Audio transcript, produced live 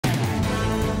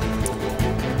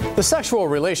The sexual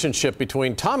relationship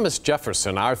between Thomas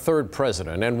Jefferson, our third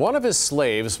president, and one of his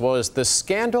slaves was the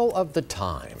scandal of the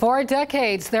time. For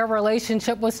decades, their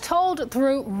relationship was told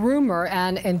through rumor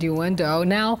and innuendo.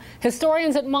 Now,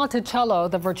 historians at Monticello,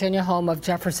 the Virginia home of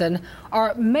Jefferson,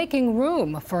 are making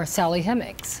room for Sally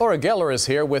Hemings. Laura Geller is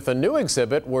here with a new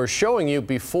exhibit we're showing you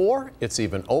before it's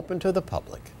even open to the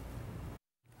public.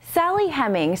 Sally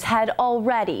Hemings had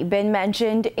already been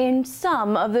mentioned in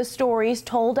some of the stories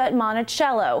told at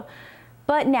Monticello.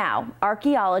 But now,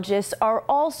 archaeologists are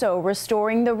also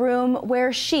restoring the room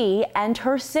where she and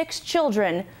her 6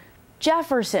 children,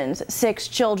 Jefferson's 6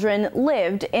 children,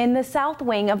 lived in the south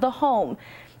wing of the home.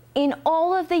 In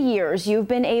all of the years you've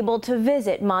been able to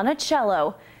visit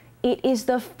Monticello, it is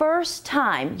the first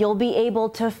time you'll be able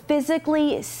to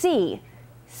physically see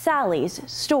Sally's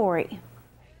story.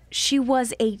 She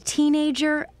was a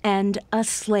teenager and a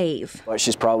slave.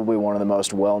 She's probably one of the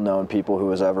most well-known people who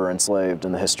was ever enslaved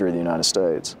in the history of the United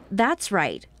States. That's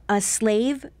right, a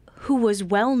slave who was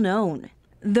well known.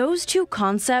 Those two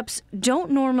concepts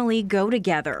don't normally go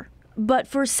together. But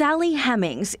for Sally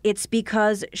Hemings, it's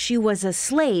because she was a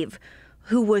slave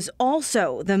who was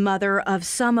also the mother of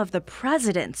some of the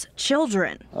president's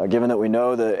children. Given that we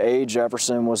know that A.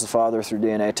 Jefferson was the father through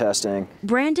DNA testing.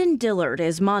 Brandon Dillard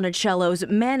is Monticello's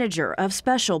manager of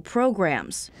special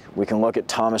programs. We can look at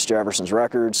Thomas Jefferson's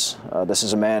records. This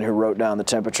is a man who wrote down the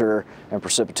temperature and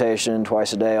precipitation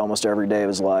twice a day, almost every day of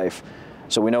his life.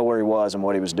 So we know where he was and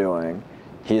what he was doing.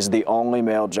 He is the only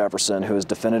male Jefferson who is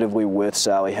definitively with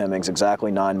Sally Hemings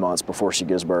exactly 9 months before she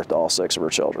gives birth to all 6 of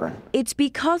her children. It's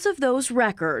because of those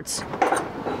records,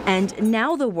 and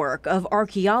now the work of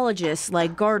archaeologists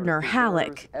like Gardner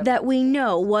Halleck, that we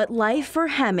know what life for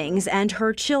Hemings and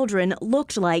her children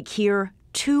looked like here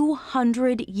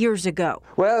 200 years ago.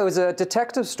 Well, it was a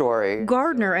detective story.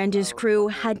 Gardner and his crew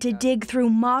had to dig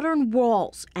through modern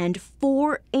walls and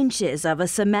 4 inches of a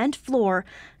cement floor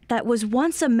that was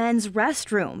once a men's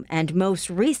restroom and most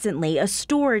recently a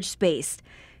storage space.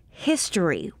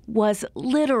 History was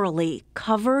literally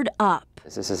covered up.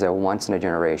 This is a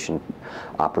once-in-a-generation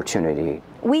opportunity.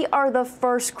 We are the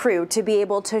first crew to be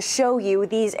able to show you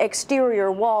these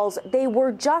exterior walls. They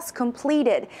were just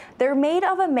completed. They're made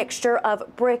of a mixture of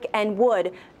brick and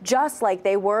wood, just like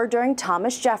they were during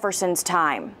Thomas Jefferson's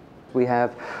time. We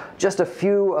have just a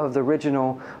few of the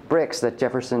original bricks that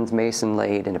Jefferson's mason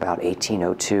laid in about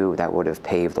 1802 that would have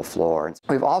paved the floor.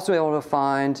 We've also been able to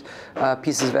find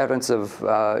pieces of evidence of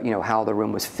how the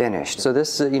room was finished. So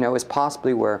this is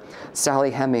possibly where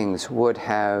Sally Hemings would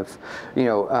have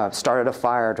started a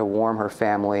fire to warm her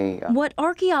family. What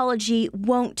archaeology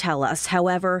won't tell us,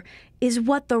 however, is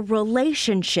what the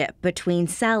relationship between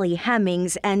Sally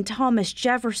Hemings and Thomas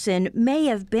Jefferson may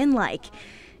have been like.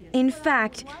 In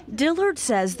fact, Dillard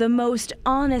says the most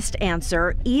honest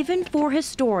answer, even for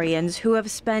historians who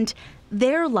have spent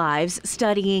their lives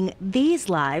studying these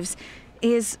lives,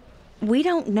 is we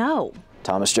don't know.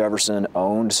 Thomas Jefferson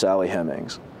owned Sally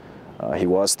Hemings. He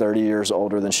was 30 years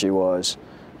older than she was,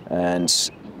 and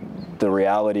the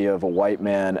reality of a white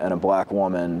man and a black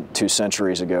woman 2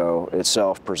 centuries ago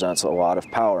itself presents a lot of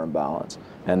power imbalance,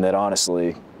 and that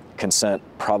honestly, consent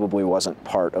probably wasn't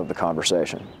part of the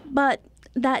conversation. But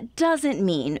that doesn't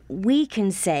mean we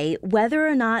can say whether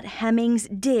or not Hemings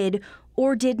did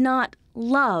or did not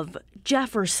love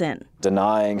Jefferson.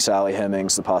 Denying Sally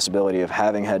Hemings the possibility of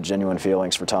having had genuine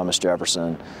feelings for Thomas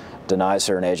Jefferson denies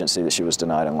her an agency that she was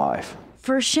denied in life.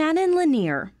 For Shannon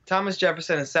Lanier, Thomas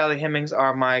Jefferson and Sally Hemings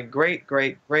are my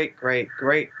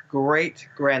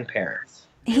great-great-great-great-great-grandparents.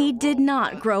 He did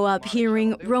not grow up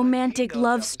hearing romantic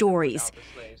love stories.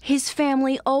 His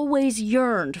family always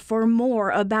yearned for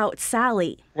more about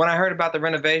Sally. When I heard about the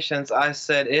renovations, I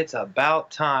said, it's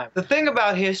about time. The thing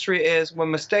about history is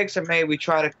when mistakes are made, we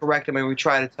try to correct them and we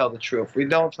try to tell the truth. We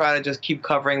don't try to just keep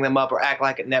covering them up or act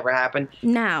like it never happened.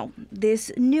 Now,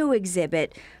 this new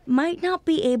exhibit might not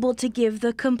be able to give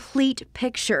the complete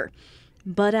picture,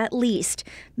 but at least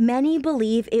many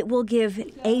believe it will give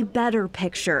a better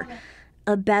picture.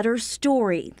 A better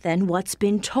story than what's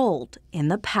been told in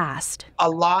the past. A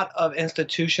lot of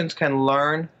institutions can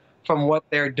learn from what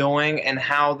they're doing and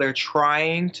how they're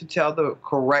trying to tell the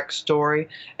correct story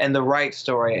and the right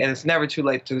story. And it's never too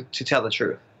late to tell the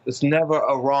truth. It's never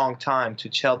a wrong time to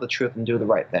tell the truth and do the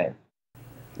right thing.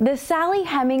 The Sally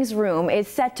Hemings room is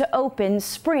set to open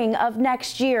spring of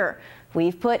next year.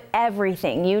 We've put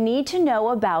everything you need to know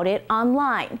about it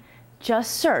online.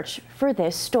 Just search for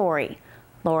this story.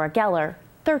 Laura Geller,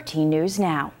 13 News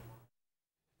Now.